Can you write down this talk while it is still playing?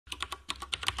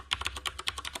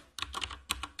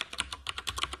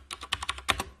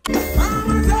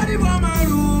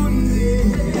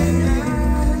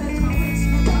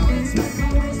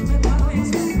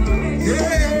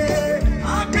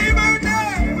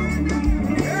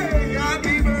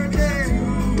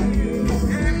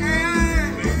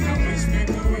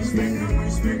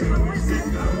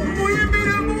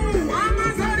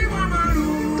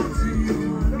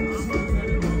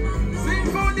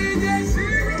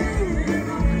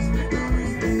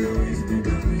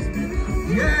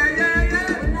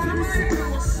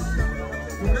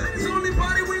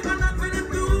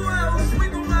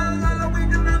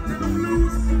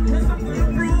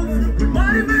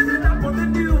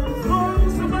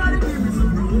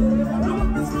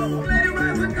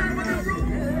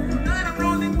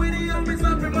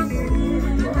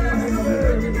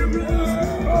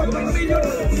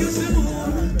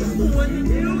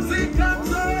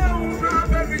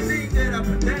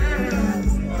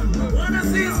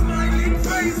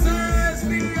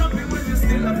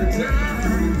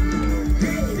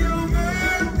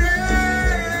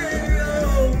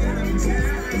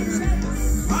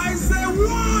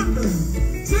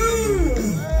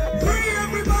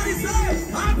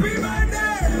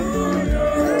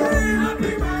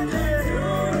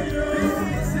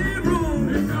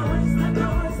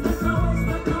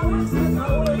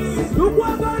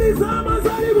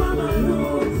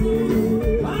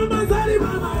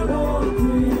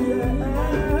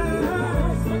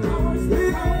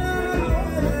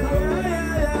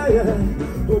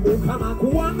Kama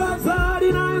kuanga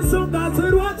zari na ensonga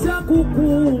zerwa cha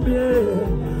kukumye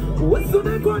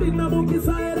Wesune kori na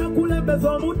mukisa era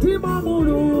kulembeza mutima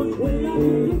mulungi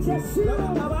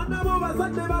Abana bo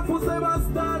bazadde bafuse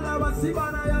bastala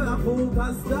basibana ya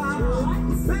lafuka star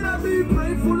Better be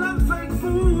grateful and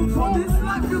thankful for this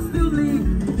life you still live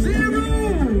Shiru,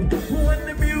 when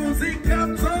the music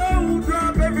comes on,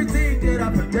 drop everything, get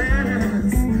up and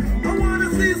dance I wanna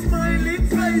see smiling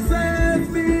faces,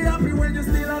 be happy when you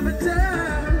still have a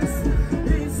chance.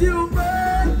 It's your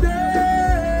birthday,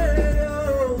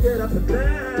 oh, get up and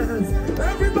dance.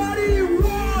 Everybody,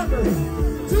 1,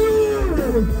 2,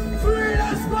 3,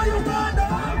 that's for your mother.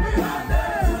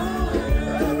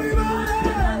 Everybody,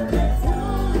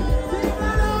 sing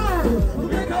along.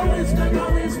 Make a wish, make a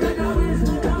wish, make a wish,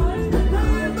 make a wish, make a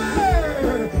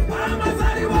wish. I'm a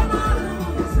sorry woman.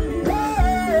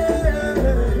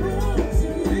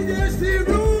 DJ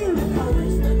Shiru.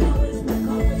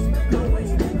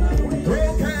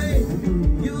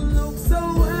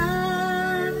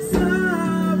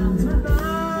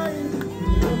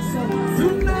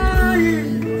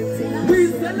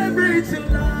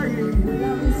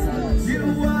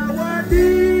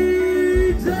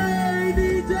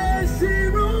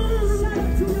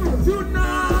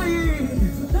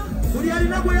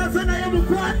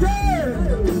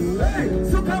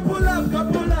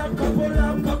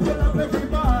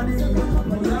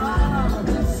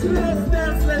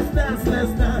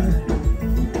 Let's dance.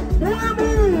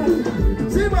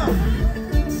 Sheebah,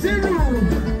 Shiru,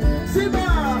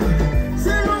 Sheebah,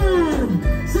 Shiru,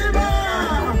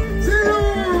 Sheebah, Shiru,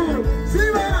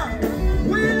 Sheebah.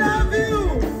 We love you,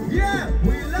 yeah.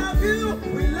 We love you,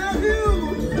 we love you,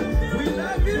 we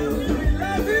love you, we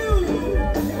love you,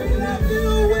 we love you,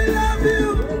 we love you,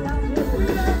 we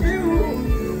love you.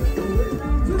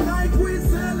 Tonight we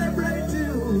celebrate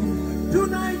you.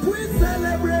 Tonight we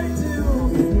celebrate you.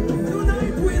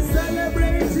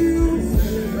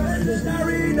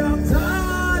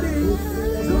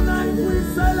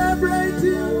 Celebrate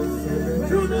you.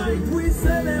 Tonight we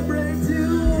celebrate you.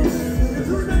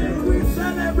 Tonight we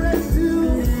celebrate you.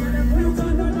 You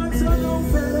got the National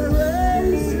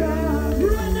Federation. You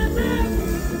are the best.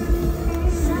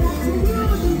 Shout out to you,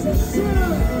 DJ Shiru.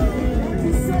 Thank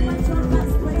you so much for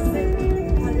last placing.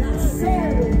 Pallaso.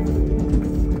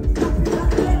 Happy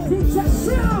birthday, DJ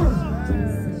Shiru.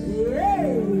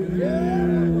 Yeah.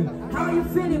 How are you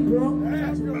feeling, bro?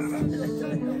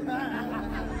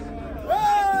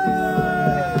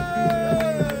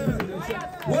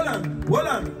 Hold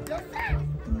on.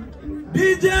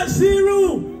 DJ Shiru,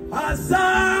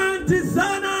 asante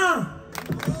sana.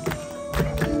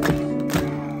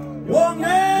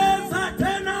 Ongeza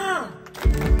tena.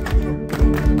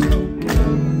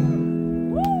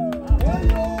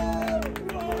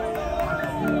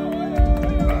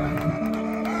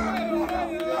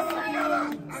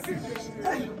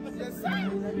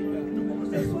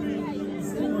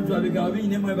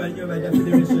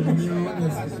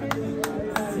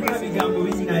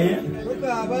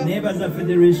 Neighbors of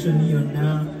Federation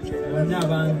yonna wonna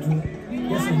abantu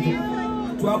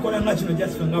twakola nga kino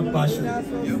just nga passion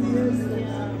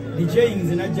DJing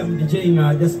zinajja mu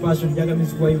DJing just passion jaga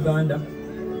music wa Uganda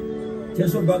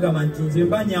teso bagama nti nze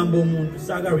mba nyamba omuntu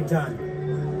saaga return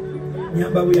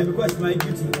nyamba bwe because my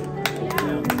duty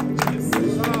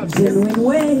genuine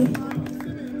way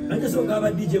ate so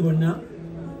gaba DJ bonna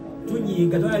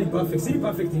tunyiga twali perfect si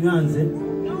perfect nganze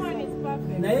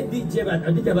naye DJ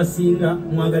basinga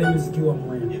mwagala muziki wa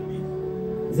mwana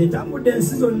ze tambudde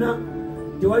ensi zonna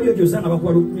tewali ojo osanga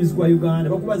bakuba music wa Uganda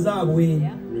bakuba zaabwe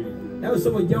naye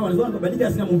osobo jawana zonga badija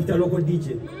asinga mu mpita local DJ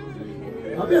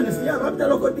abya nesiya bapita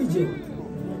local DJ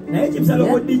naye kipisa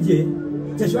local DJ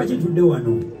kyashwa kitudde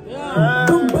wano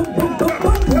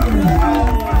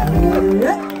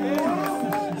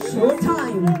show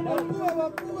time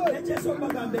ekyeso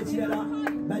bagamba ekirala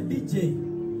ba DJ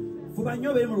fuba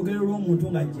nnyo beri mu lugero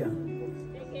lw'omuntu ng'ajja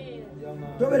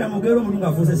tobera mu lugero lw'omuntu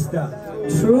ng'afuuse star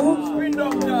true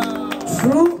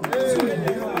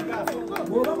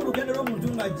bw'oba mu lugendo lw'omuntu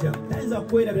ng'ajja tayinza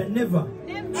kukwerabira never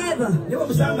never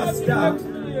musanga star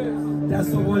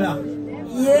tasobola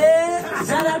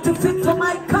Shout out to Victor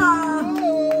Micah.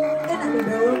 In the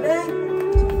building.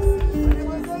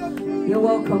 You're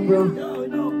welcome, bro.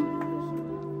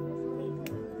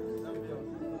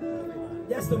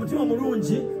 Yes, the mutima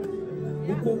mulungi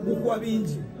gukwa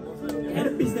bingi. And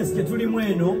the business ke tuli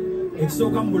mweno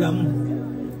ekisooka mu bulamu.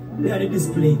 They are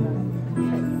discipline.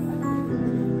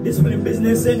 Discipline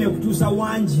business ene okutuusa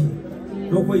wangi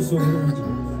n'okweyisa obulungi.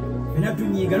 Fena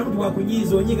tunyiiga n'omuntu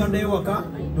bwakunyiiza onyiiga ndayo waka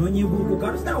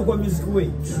n'onyiigurukuka tusitanga okuba music we.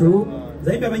 True.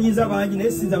 Zaidi abanyiiza bangi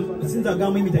naye sinza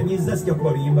agamu imitanyiiza sijja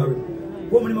kuba luyimba lwe.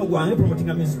 Kuba omulimu gwange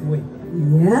promotinga music we.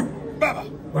 Yeah.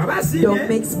 Don't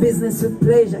mix business with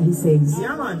pleasure, he says.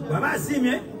 Yeah, man. Baba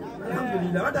simye.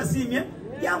 Alhamdulillah. Wata simye.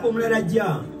 Yambo mulala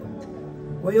jja.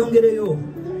 Oyongereyo.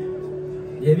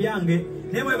 Yebyange.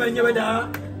 Nemwe banye bada.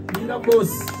 Ninga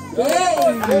boss.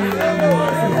 Yeah.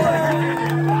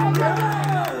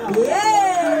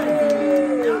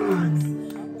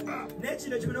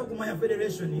 Nechino chimeno kumaya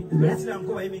federation. Letira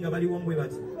nkoba yiminga bali wombwe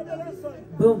bati.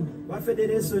 Boom. Wa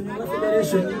federation.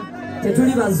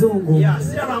 Tetuli bazungu. Yeah,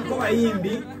 sira bankoba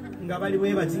yimbi nga bali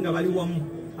we bati nga bali wamu.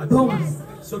 Boom.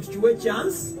 So tuchiwe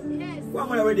chance. Kwa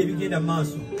mwana wede bigenda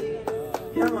maso.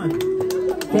 Yeah, man.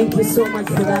 Thank you so much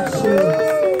for that show.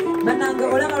 Bananga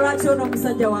olaba lwaki ono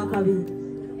omusajja wakabi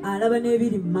alaba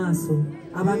n'ebiri mu maaso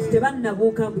abantu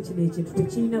tebannabuuka mbu kino ekintu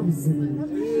tekirina buzibu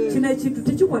kino ekintu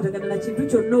tekikwatagana na kintu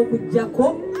kyonna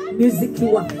okuggyako musiki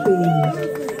waffe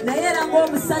naye era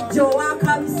ng'omusajja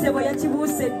owakabisebo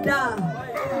yakibuuse dda.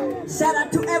 Shout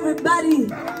out to everybody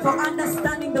for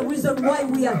understanding the reason why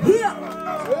we are here.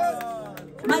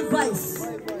 My vice.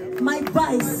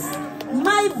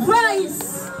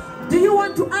 Do you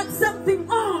want to add something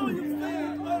on?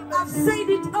 I've said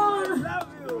it all.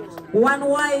 One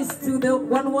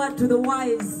word to the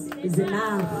wise is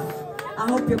enough. I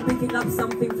hope you're picking up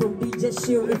something from DJ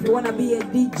Shiru. If you want to be a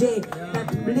DJ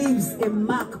that leaves a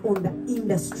mark on the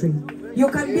industry, you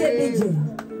can be a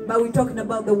DJ, but we're talking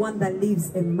about the one that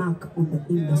leaves a mark on the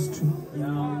industry.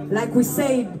 Like we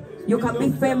said, you can be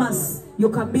famous, you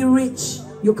can be rich,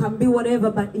 you can be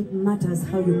whatever, but it matters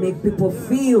how you make people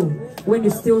feel when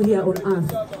you're still here on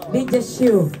earth. DJ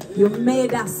Shiru, you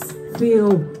made us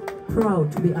feel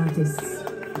proud to be artists.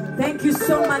 Thank you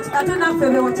so much. I don't know if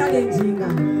you were challenging.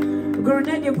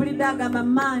 Grenade, you put it down, I'm a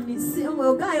man. It's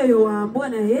a guy you are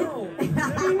born here.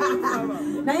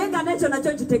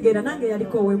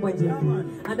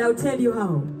 And I'll tell you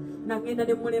how. Nangenda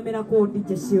ne mulemera ko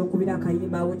DJ Shiru kubira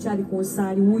kayimba ochali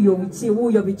konsali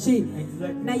uyo bichi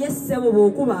na yesebo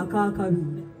bokuba akakabi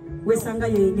wesanga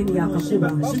yenyini yakakuba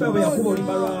Sheebah yakuba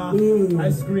olimbalwa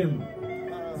ice cream.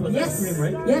 Yes, ice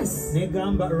cream, right? Yes.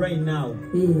 Negamba right now.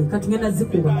 Katungenda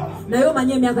zikuba naye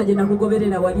omanye emyaka gye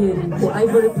nakugoberera wali eri ku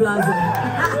Ivory Plaza.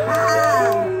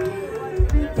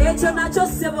 Ekyo nakyo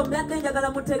sebo mbadde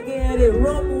njagala mutegeere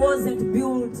Rome wasn't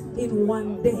built in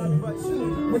one day.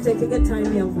 Mutekege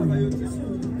time yammwe.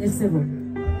 Yes, sebo.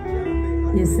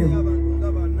 Yes, sebo.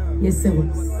 Yes, sebo.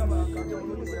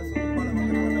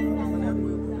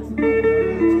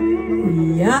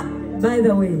 Yeah, by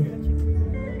the way,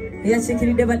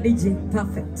 yakikiridde ba DJ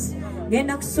perfect.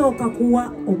 Ngenda kusooka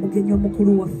kuwa omugenyi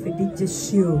omukulu waffe DJ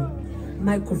Shiru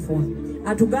microphone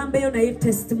atugambeyo naye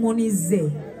testimonies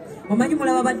ze. Omanyi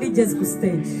mulaba ba DJs ku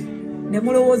stage ne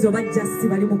mulowooza oba just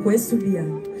bali mu kwesudia.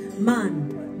 Man,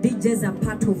 DJs are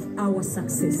part of our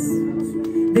success.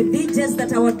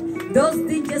 Those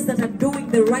DJs that are doing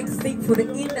the right thing for the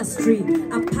industry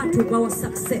are part of our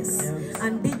success.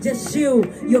 And DJ Shiru,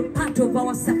 you're part of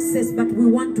our success, but we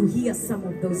want to hear some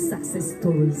of those success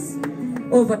stories.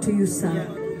 Over to you, sir.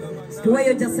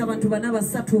 Tuweyo just abantu bana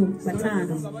basatu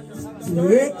batano.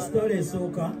 Story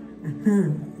soka.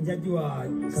 Njajua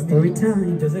Story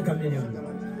time. Jose Chameleon.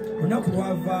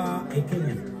 Unakuwava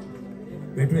Kenya.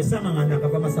 Wetu sama nganda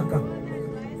kava Masaka.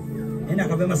 Enda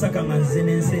kava Masaka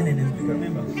nganzene.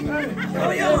 Remember?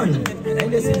 Oh yeah.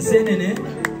 Ende senene.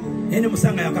 Ende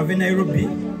musanga yakave Nairobi.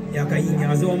 Yakayinya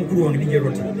azewa mukuru wange DJ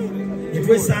Rota.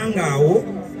 Yetwe sangawo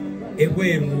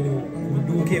ebweru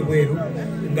kuduke ebweru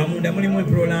ngamunda mulimu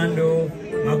Prolando,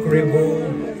 Makurebo,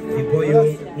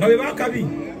 Iboyo. Ngabe bakabi.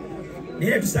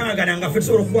 Niye tusangana nga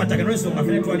fetso okukwata no nsonga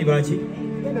fene twali baki.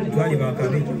 Twali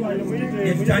bakabi.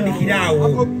 Ne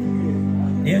tutandikirawo.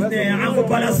 Ne ango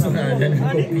Pallaso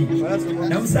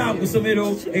na musa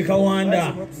kusomero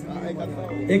ekawanda.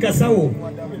 Ekasawo.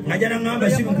 Ngajana ngamba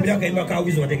siku kubira kaimba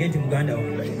kawizo wategenti muganda wa.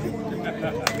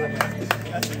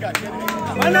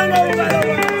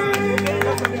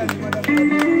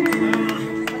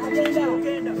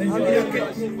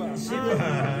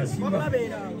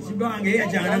 Sheebah nge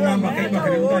yajana ngamba kaimba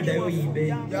kaimba dayo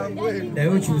yimbe.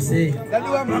 Dayo chuse.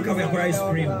 Paka bya ice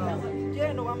cream.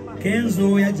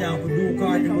 Kenzo yajja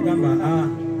kuduuka ne mugamba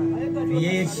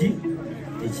yeeki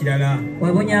ekirala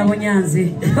wabonya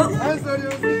nze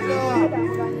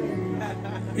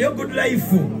yo good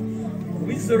life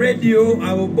kubizo radio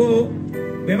abo bo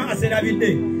bema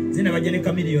kaserabidde zina bajja ne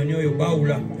kamiliyoni oyo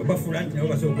bawula bafuula nti nabo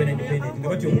basobola okubeera independent nga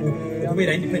batyo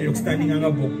okubeera independent okustandinga nga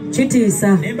bo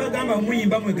kitiisa naye mbagamba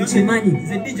muyimba kimanyi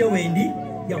nze DJ Wendi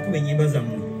yakuba ennyimba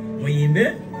zammwe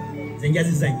muyimbe ze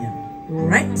njazizanya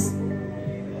right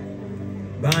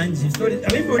bangi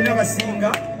abayimbi bonna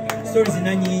basinga stories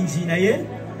zina nyingi naye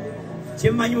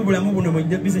kyemmanyi mu bulamu buno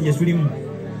bize gye tulimu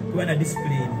kuba na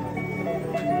discipline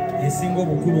esinga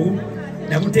obukulu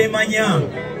nabutemanya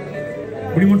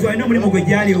buli muntu alina omulimu gwe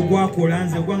gyali ogwakola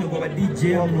nze ogwange gwaba DJ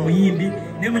omuyimbi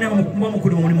naye muba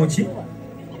mukulu mu mulimu ki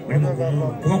mulimu gumu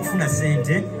kuba kufuna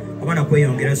sente oba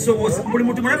nakweyongera so buli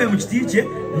muntu mulabe mu kiti kye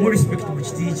mu respect mu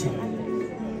kiti kye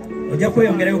ojja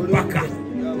kweyongerayo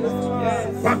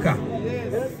paka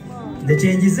nze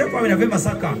kyenjize kwabe nave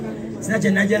Masaka sina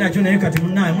kyenajja nakyo naye kati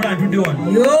munnaye mulantudde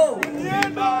wano yo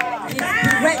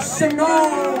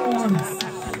inspirational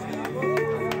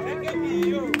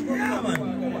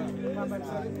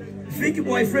Freaky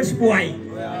boy, fresh boy.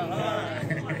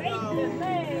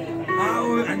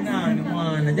 Anan,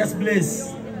 man, just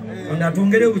bless. And I don't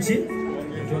get it,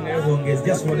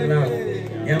 just one love.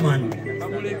 Yeah, man.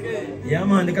 Yeah,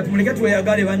 man. The Catholic way I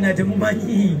got it one night.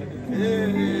 Mumani.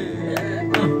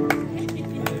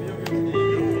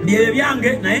 The young,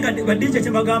 Naga, but DJ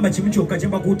Chambagamba, Chimichoka,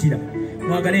 Chambakutira.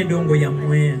 Magane Dongo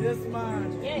Yamwe.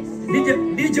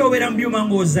 DJ Werambu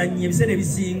Mango Zanyi, said every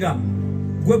singer.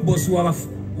 Good boss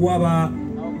waba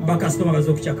bakasitoma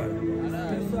bazokuchakala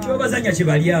kyobazanya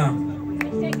kibalya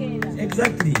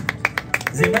exactly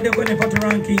zembadde kone pato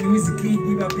ranking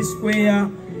Wizkid ba P-Square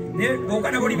ne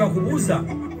okana boli bakubuza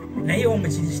naye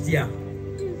omukiri kitya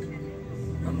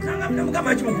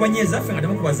mugamba kimukubanyeza ffe nga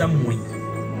temukubaza mmwe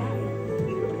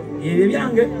ebyo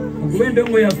byange okuba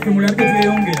endongo yaffe mulabye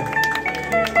tweyongera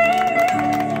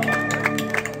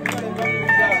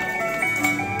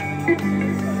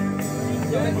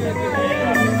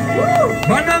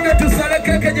Bananga tusale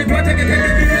keke je twategeke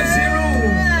je Shiru.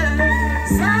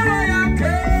 Sawa ya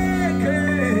keke.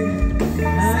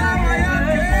 Sawa ya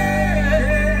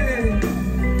keke.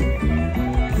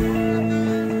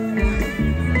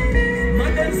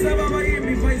 Madam Saba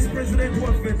Abayimbi, Vice President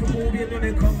wa FET, mubye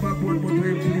none come back one more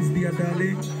time, please dear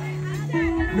darling.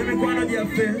 Neme kwa no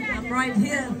jafe. I'm right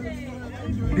here.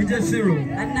 DJ Shiru.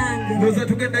 Anange. Noza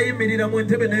tugenda yimirira mu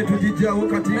ntebe naye tujijjawo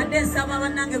kati. Madam Saba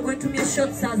banange kwetumye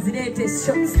shots azirete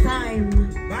shots time.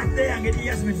 Birthday yange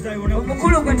tiyasime tutayibona.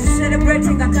 Omukulu gwe tu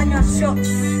celebrating atanywa shots.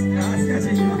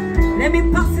 Let me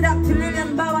pass it up to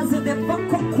Lillian Bowers and the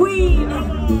vocal queen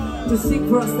to sing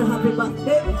for us the happy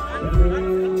birthday.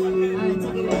 Alright,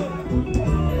 take it away.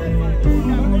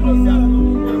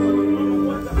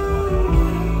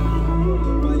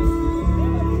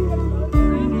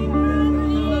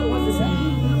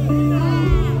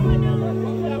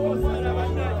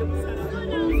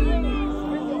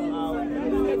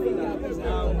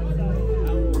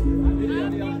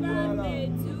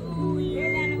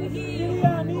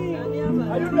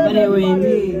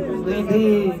 Wendy.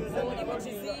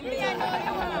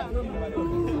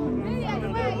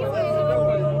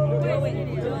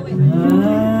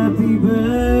 Happy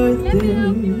birthday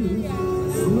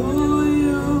to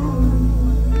you.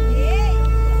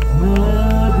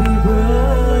 Happy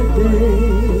birthday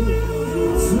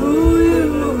to you.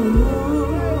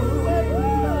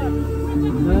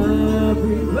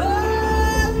 Happy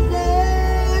birthday,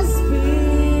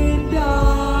 sweet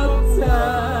doctor.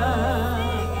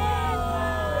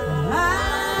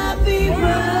 Happy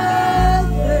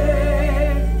birthday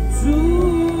to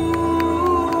you.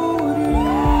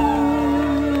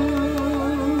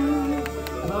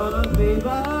 Happy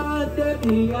birthday,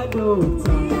 dear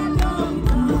daughter.